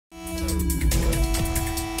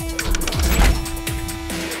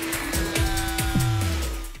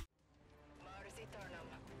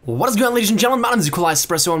What is going on, ladies and gentlemen? My name is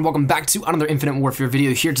Espresso, and welcome back to another Infinite Warfare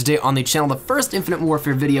video here today on the channel. The first Infinite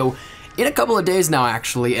Warfare video in a couple of days now,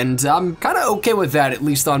 actually, and I'm kind of okay with that, at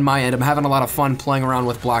least on my end. I'm having a lot of fun playing around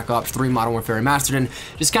with Black Ops 3 Modern Warfare Remastered and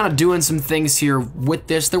just kind of doing some things here with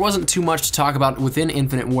this. There wasn't too much to talk about within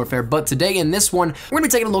Infinite Warfare, but today in this one, we're going to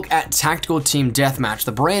be taking a look at Tactical Team Deathmatch,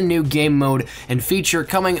 the brand new game mode and feature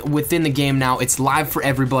coming within the game now. It's live for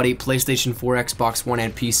everybody, PlayStation 4, Xbox One,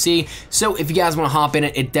 and PC, so if you guys want to hop in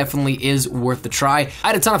it, it definitely is worth the try. I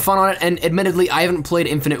had a ton of fun on it, and admittedly, I haven't played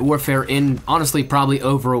Infinite Warfare in, honestly, probably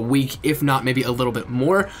over a week, if not maybe a little bit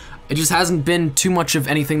more. It just hasn't been too much of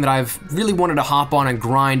anything that I've really wanted to hop on and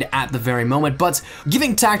grind at the very moment, but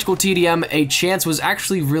giving Tactical TDM a chance was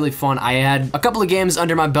actually really fun. I had a couple of games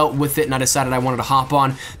under my belt with it, and I decided I wanted to hop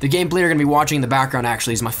on. The gameplay you're going to be watching in the background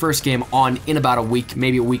actually is my first game on in about a week,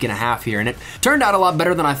 maybe a week and a half here, and it turned out a lot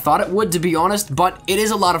better than I thought it would, to be honest, but it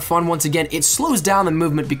is a lot of fun. Once again, it slows down the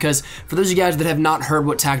movement because for those of you guys that have not heard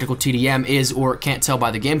what Tactical TDM is or can't tell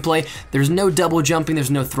by the gameplay, there's no double jumping, there's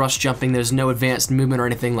no thrust jumping, there's no advanced movement or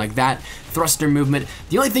anything like that. Thruster movement.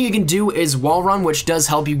 The only thing you can do is wall run, which does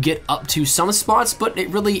help you get up to some spots, but it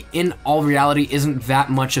really, in all reality, isn't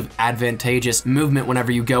that much of advantageous movement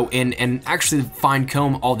whenever you go in and actually fine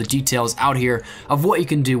comb all the details out here of what you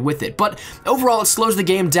can do with it. But overall, it slows the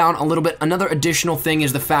game down a little bit. Another additional thing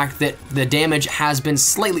is the fact that the damage has been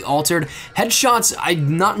slightly altered. Headshots,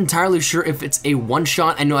 I'm not entirely sure if it's a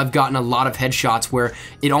one-shot. I know I've gotten a lot of headshots where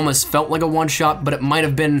it almost felt like a one-shot, but it might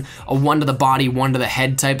have been a one to the body, one to the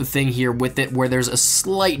head type of thing here with it, where there's a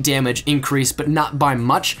slight damage increase, but not by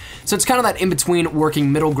much. So it's kind of that in-between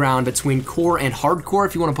working middle ground between core and hardcore,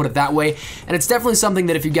 if you want to put it that way. And it's definitely something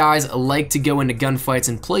that if you guys like to go into gunfights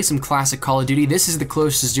and play some classic Call of Duty, this is the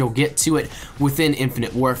closest you'll get to it within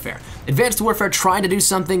Infinite Warfare. Advanced Warfare tried to do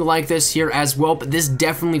something like this here as well, but this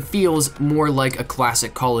definitely feels more like a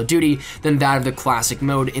classic Call of Duty than that of the classic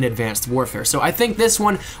mode in Advanced Warfare. So I think this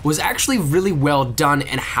one was actually really well done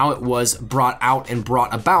in how it was brought out and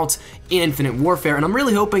brought about in Infinite Warfare, and I'm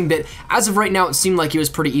really hoping that, as of right now, it seemed like it was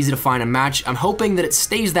pretty easy to find a match. I'm hoping that it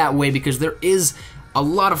stays that way because there is a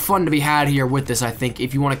lot of fun to be had here with this, I think,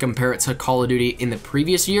 if you want to compare it to Call of Duty in the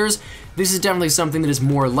previous years. This is definitely something that is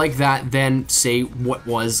more like that than, say, what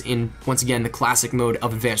was in, once again, the classic mode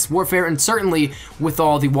of Advanced Warfare, and certainly with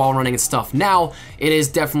all the wall running and stuff now, it is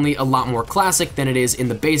definitely a lot more classic than it is in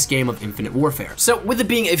the base game of Infinite Warfare. So with it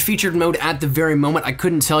being a featured mode at the very moment, I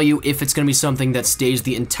couldn't tell you if it's going to be something that stays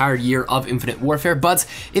the entire year of Infinite Warfare, but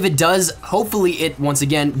if it does, hopefully it, once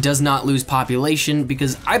again, does not lose population,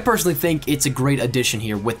 because I personally think it's a great addition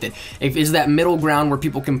here with it. It is that middle ground where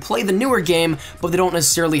people can play the newer game, but they don't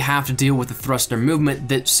necessarily have to deal with the thruster movement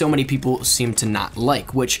that so many people seem to not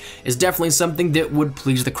like, which is definitely something that would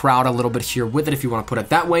please the crowd a little bit here with it, if you want to put it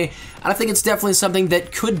that way. And I think it's definitely something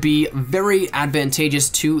that could be very advantageous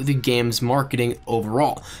to the game's marketing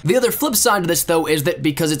overall. The other flip side to this, though, is that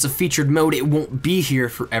because it's a featured mode, it won't be here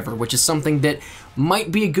forever, which is something that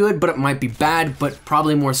might be good, but it might be bad, but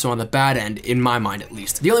probably more so on the bad end, in my mind at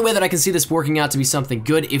least. The only way that I can see this working out to be something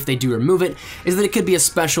good if they do remove it is that it could be a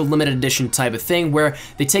special limited edition type of thing where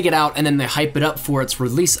they take it out and then they hype it up for its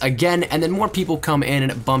release again, and then more people come in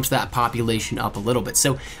and it bumps that population up a little bit.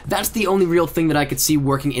 So that's the only real thing that I could see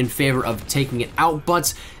working in favor of taking it out,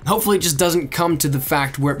 but hopefully it just doesn't come to the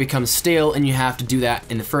fact where it becomes stale and you have to do that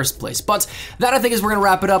in the first place. But that, I think, is where we're gonna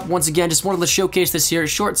wrap it up. Once again, just wanted to showcase this here,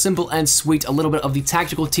 short, simple, and sweet, a little bit of the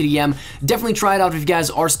Tactical TDM. Definitely try it out if you guys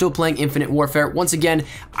are still playing Infinite Warfare. Once again,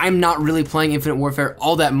 I'm not really playing Infinite Warfare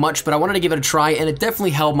all that much, but I wanted to give it a try, and it definitely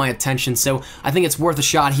held my attention, so I think it's worth a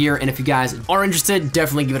shot here, and if you guys are interested,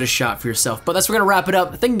 definitely give it a shot for yourself. But that's where we're gonna wrap it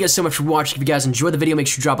up. Thank you guys so much for watching. If you guys enjoyed the video, make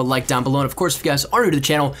sure you drop a like down below, and of course, if you guys are new to the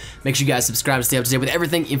channel, make sure you guys subscribe to stay up to date with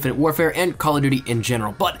everything Infinite Warfare and Call of Duty in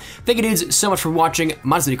general. But thank you dudes so much for watching.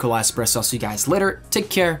 My name is Espresso. I'll see you guys later. Take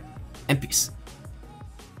care, and peace.